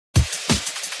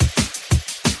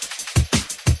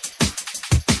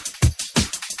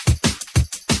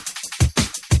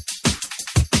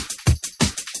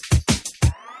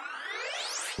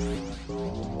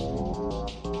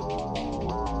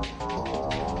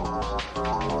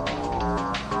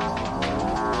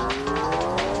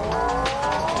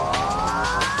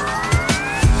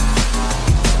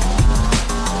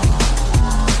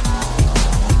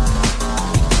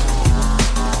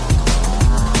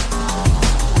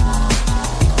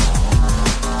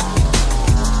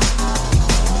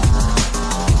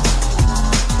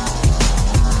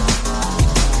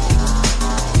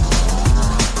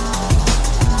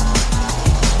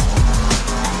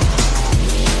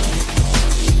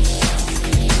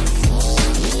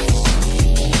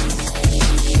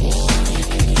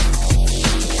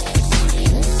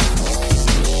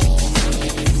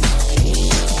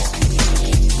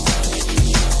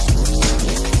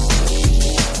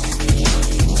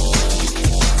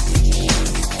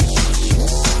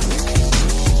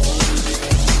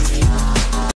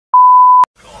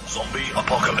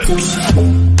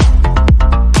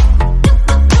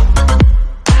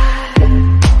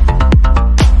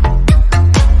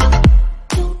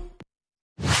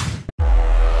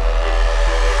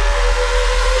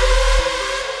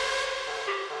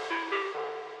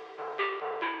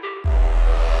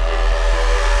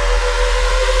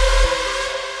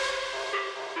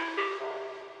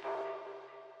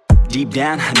Deep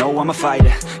down, I know I'm a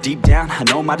fighter. Deep down, I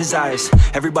know my desires.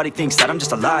 Everybody thinks that I'm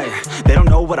just a liar. They don't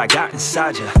know what I got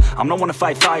inside ya. I'm the one to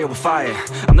fight fire with fire.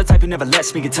 I'm the type who never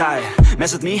lets me get tired.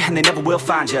 Mess with me and they never will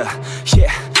find ya.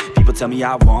 Yeah. People tell me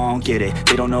I won't get it.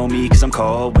 They don't know me cause I'm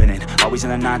cold winning. Always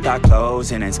in the ninth, I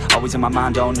closing. It's always in my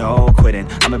mind, don't know quitting.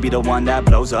 I'ma be the one that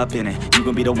blows up in it. You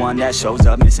gon' be the one that shows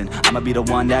up missing. I'ma be the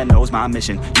one that knows my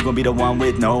mission. You gon' be the one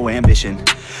with no ambition.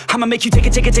 I'ma make you take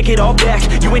it all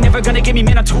back. You ain't never gonna get me,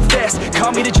 man, I'm too fast.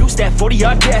 Call me the juice, that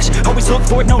 40-yard dash. Always look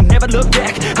forward, no, never look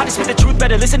back. I just spit the truth,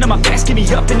 better listen to my facts. Get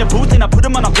me up in the booth and I put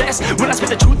them on a blast. When I spit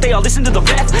the truth, they all listen to the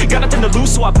facts. Got nothing to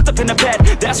lose, so I put the pen to bed.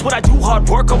 That's what I do, hard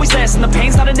work always lasts. And the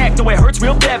pain's not an act, no, it hurts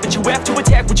real bad. But you have to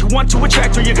attack what you want to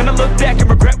attract, or you're gonna look back and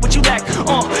regret what you lack.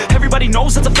 Everybody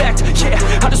knows that's a fact. Yeah,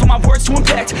 I just want my words to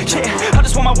impact. Yeah, I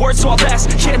just want my words to all last.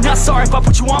 Yeah, not sorry if I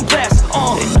put you on blast.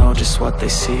 They know just what they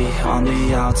see on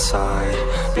the outside.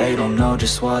 They don't know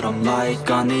just what I'm like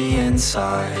on the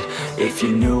inside. If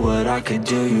you knew what I could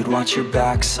do, you'd watch your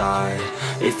backside.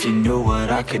 If you knew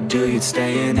what I could do, you'd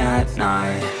stay in at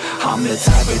night. I'm the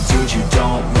type of dude you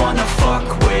don't wanna fuck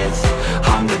with.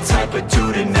 I'm the type of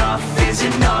dude enough is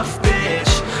enough,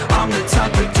 bitch. I'm the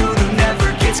type of dude who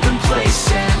never gets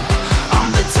complacent.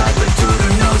 I'm the type of dude who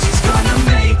knows he's gonna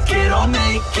make it, I'll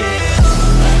make it.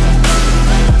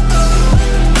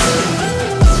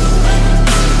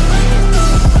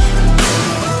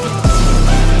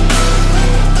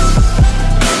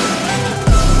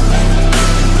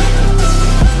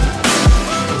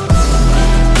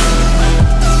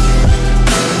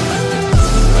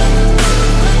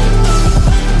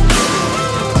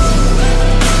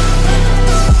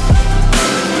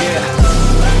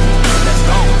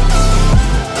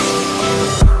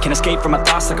 Escape from my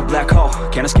thoughts like a black hole.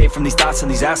 Can't escape from these thoughts and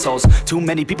these assholes. Too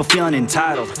many people feeling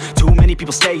entitled. Too many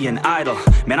people staying idle.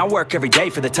 Man, I work every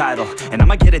day for the title, and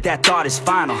I'ma get it, that thought is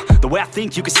final. The way I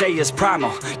think you could say is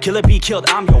primal. Kill it, be killed,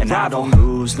 I'm your rival. I don't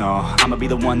lose, no. I'ma be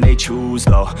the one they choose,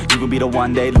 though. You gon' be the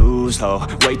one they lose, though.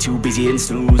 Way too busy and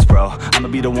snooze, bro. I'ma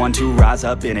be the one to rise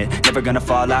up in it. Never gonna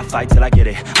fall, I fight till I get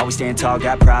it. Always stand tall,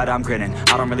 got pride, I'm grinning.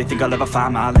 I don't really think I'll ever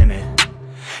find my limit.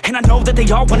 And I know that they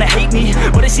all wanna hate me,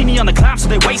 but they see me on the climb, so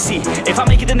they wait, see. If I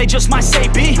make it, then they just might say,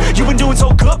 B, you been doing so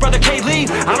good, brother K-Lee.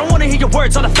 I don't wanna hear your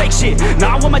words, all the fake shit.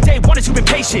 Now I want my day, wanted to be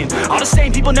patient. All the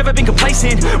same people, never been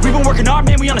complacent. We've been working hard,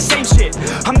 man, we on the same shit.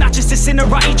 I'm not just a sinner,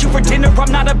 I eat you for dinner.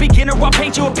 I'm not a beginner, I'll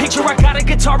paint you a picture. I got a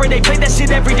guitar and they play that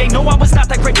shit every day. No, I was not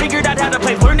that great, figured out how to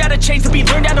play. Learned how to change the beat,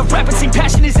 learned how to rap and sing.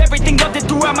 Passion is everything, loved it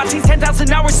throughout my teens.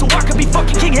 10,000 hours so I could be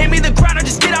fucking king. Hand me the ground or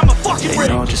just get out my fucking ring. They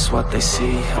know just what they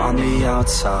see on the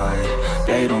outside.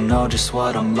 They don't know just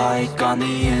what I'm like on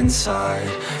the inside.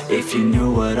 If you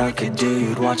knew what I could do,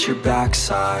 you'd watch your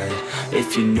backside.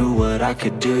 If you knew what I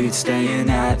could do, you'd stay in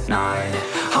at night.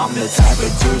 I'm the type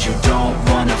of dude you don't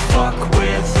wanna fuck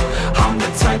with. I'm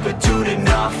the type of dude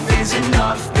enough is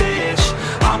enough, bitch.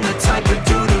 I'm the type of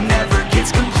dude who never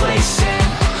gets complacent.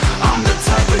 I'm the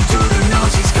type of dude who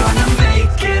knows he's gonna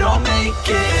make it, I'll make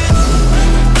it.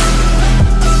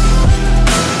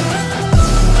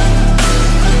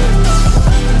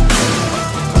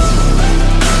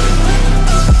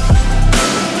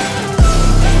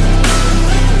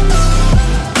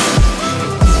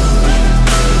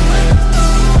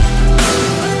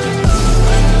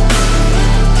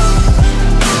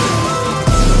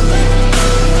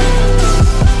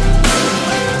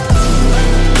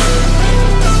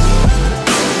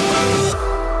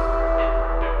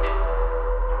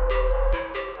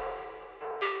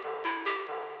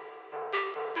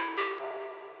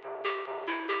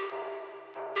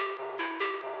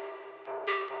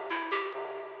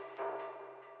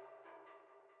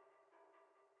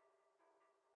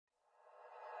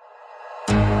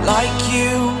 Like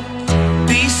you,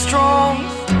 be strong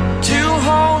to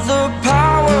hold the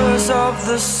powers of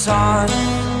the sun.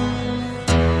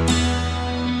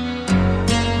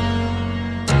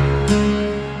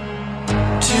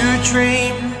 To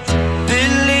dream,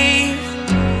 believe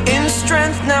in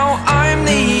strength. Now I'm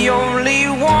the only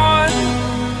one,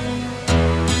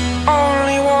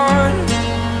 only one.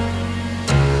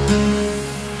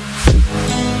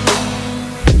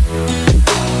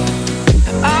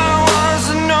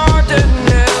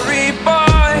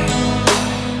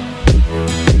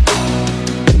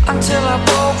 Until I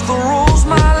broke the rules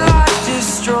my life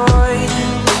destroyed.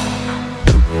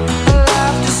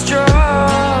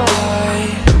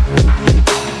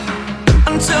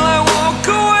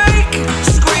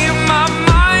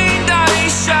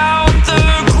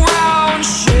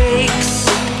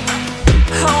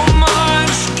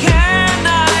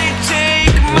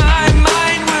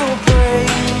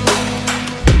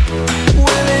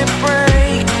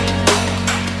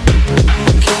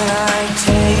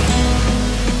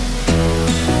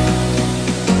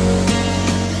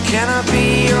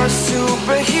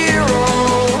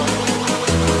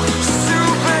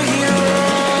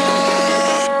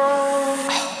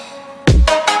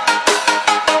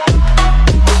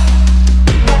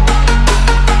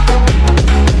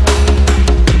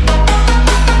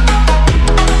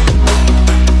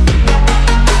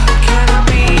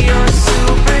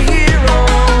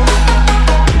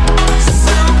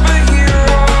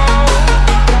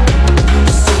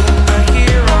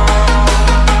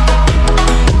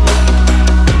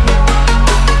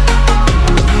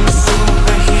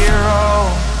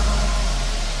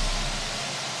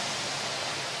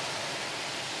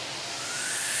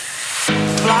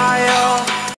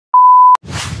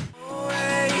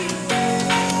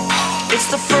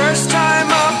 the first time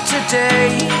of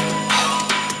today.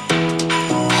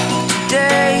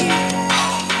 Today.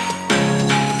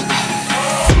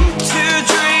 To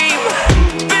dream,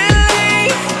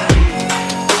 believe.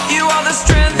 You are the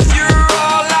strength, you're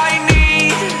all I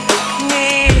need.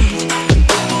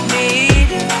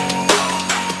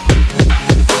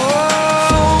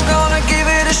 Oh, gonna give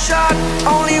it a shot.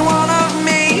 Only one of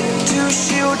me to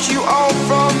shield you all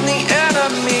from the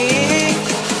enemy.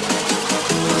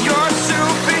 You're a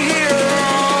superhero.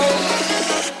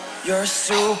 You're a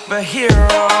superhero.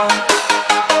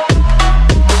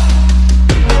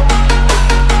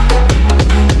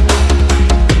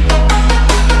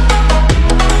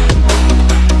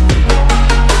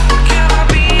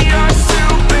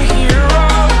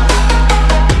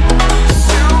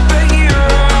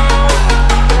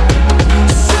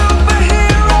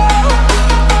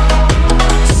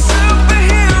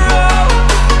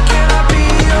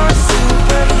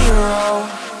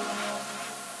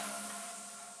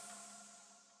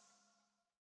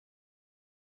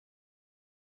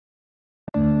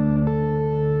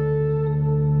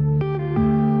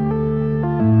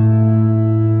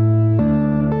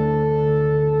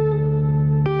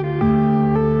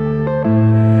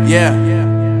 Yeah.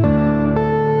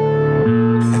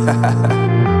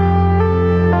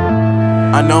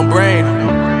 Unknown Brain,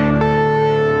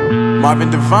 Marvin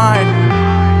Divine.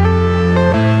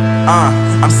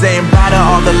 I'm saying bye to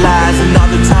all the lies and all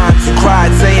the times you cried,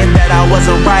 saying that I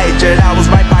wasn't right, yet I was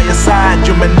right by your side.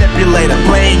 You manipulator,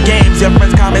 playing games, your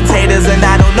friends commentators, and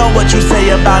I don't know what you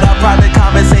say about our private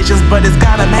conversations, but it's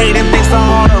got them hating. Thanks to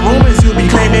all the rumors you be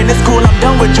claiming. It's cool, I'm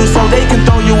done with you, so they can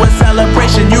throw you a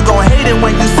celebration. You gon' hate it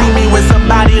when you see me with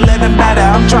somebody living better.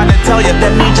 I'm trying to tell you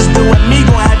that me just doing me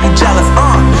gon' have you jealous.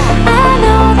 I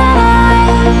know that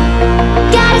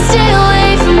I gotta stay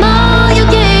away from all your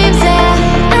games, yeah.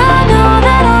 I know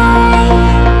that I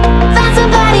found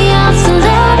somebody else to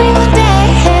love me one day,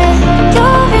 yeah.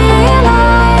 You'll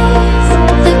realize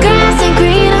the grass ain't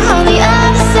greener on the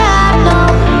other side, no.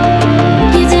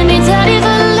 You did me dirty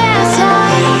for the last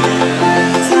time,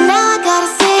 so now I gotta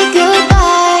say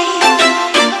goodbye.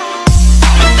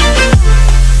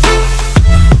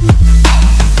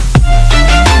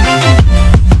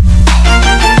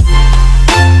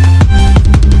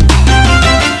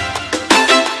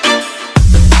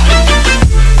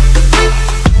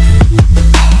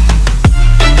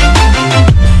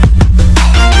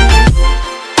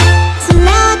 So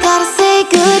now I gotta say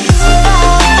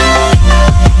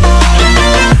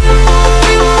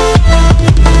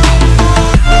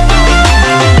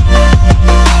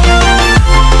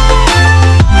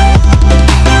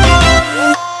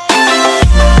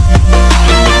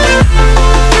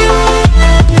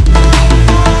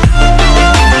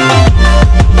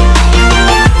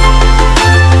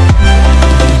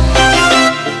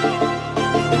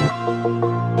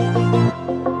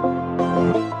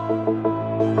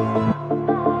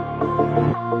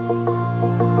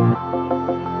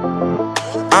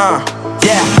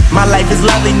Yeah, my life is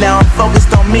lovely now, I'm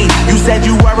focused on me. You said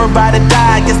you were about to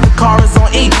die, I guess the car is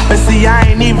on E. But see, I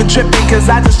ain't even tripping, cause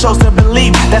I just chose to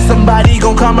believe that somebody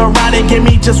gon' come around and give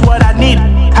me just what I need.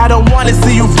 I don't wanna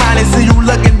see you finding, see you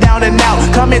looking down and out,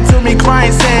 coming to me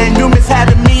crying, saying you miss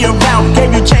having me around.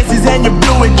 Gave you chances and you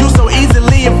blew it, you so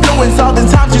easily influenced. All the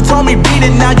times you told me beat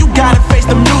it, now you gotta face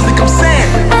the music. I'm saying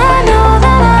I know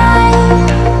that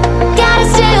I gotta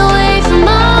stay away from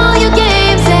all your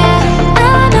games, yeah.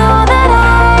 I know that I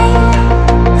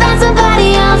found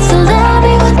somebody else to love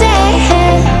me one day,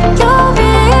 yeah. You'll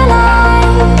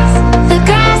realize the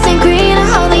grass ain't greener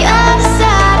on the other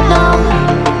side, no.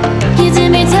 You did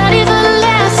me dirty for the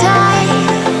last time,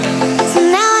 so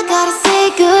now I gotta say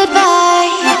goodbye.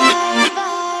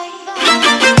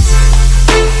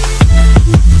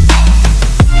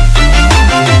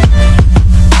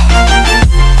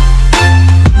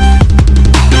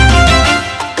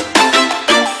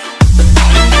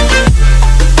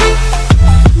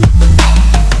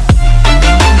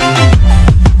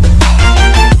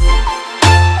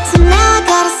 So now I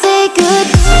gotta say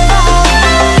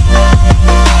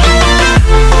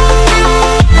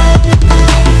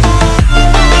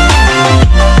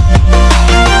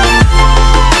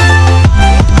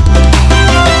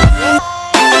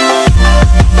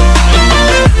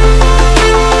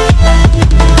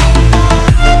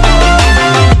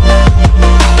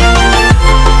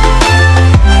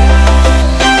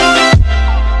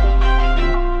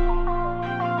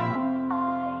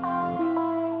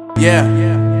yeah.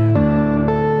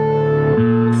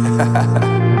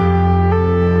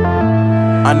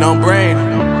 Unknown Brain,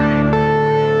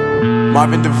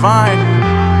 Marvin Divine.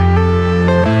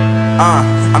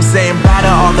 I'm saying bye to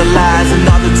all the lies and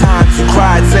all the times you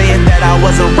cried, saying that I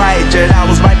wasn't right, yet I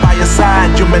was right by your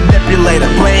side. You manipulator,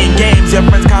 playing games, your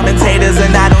friends commentators,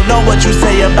 and I don't know what you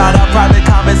say about our private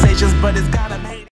conversations, but it's gotta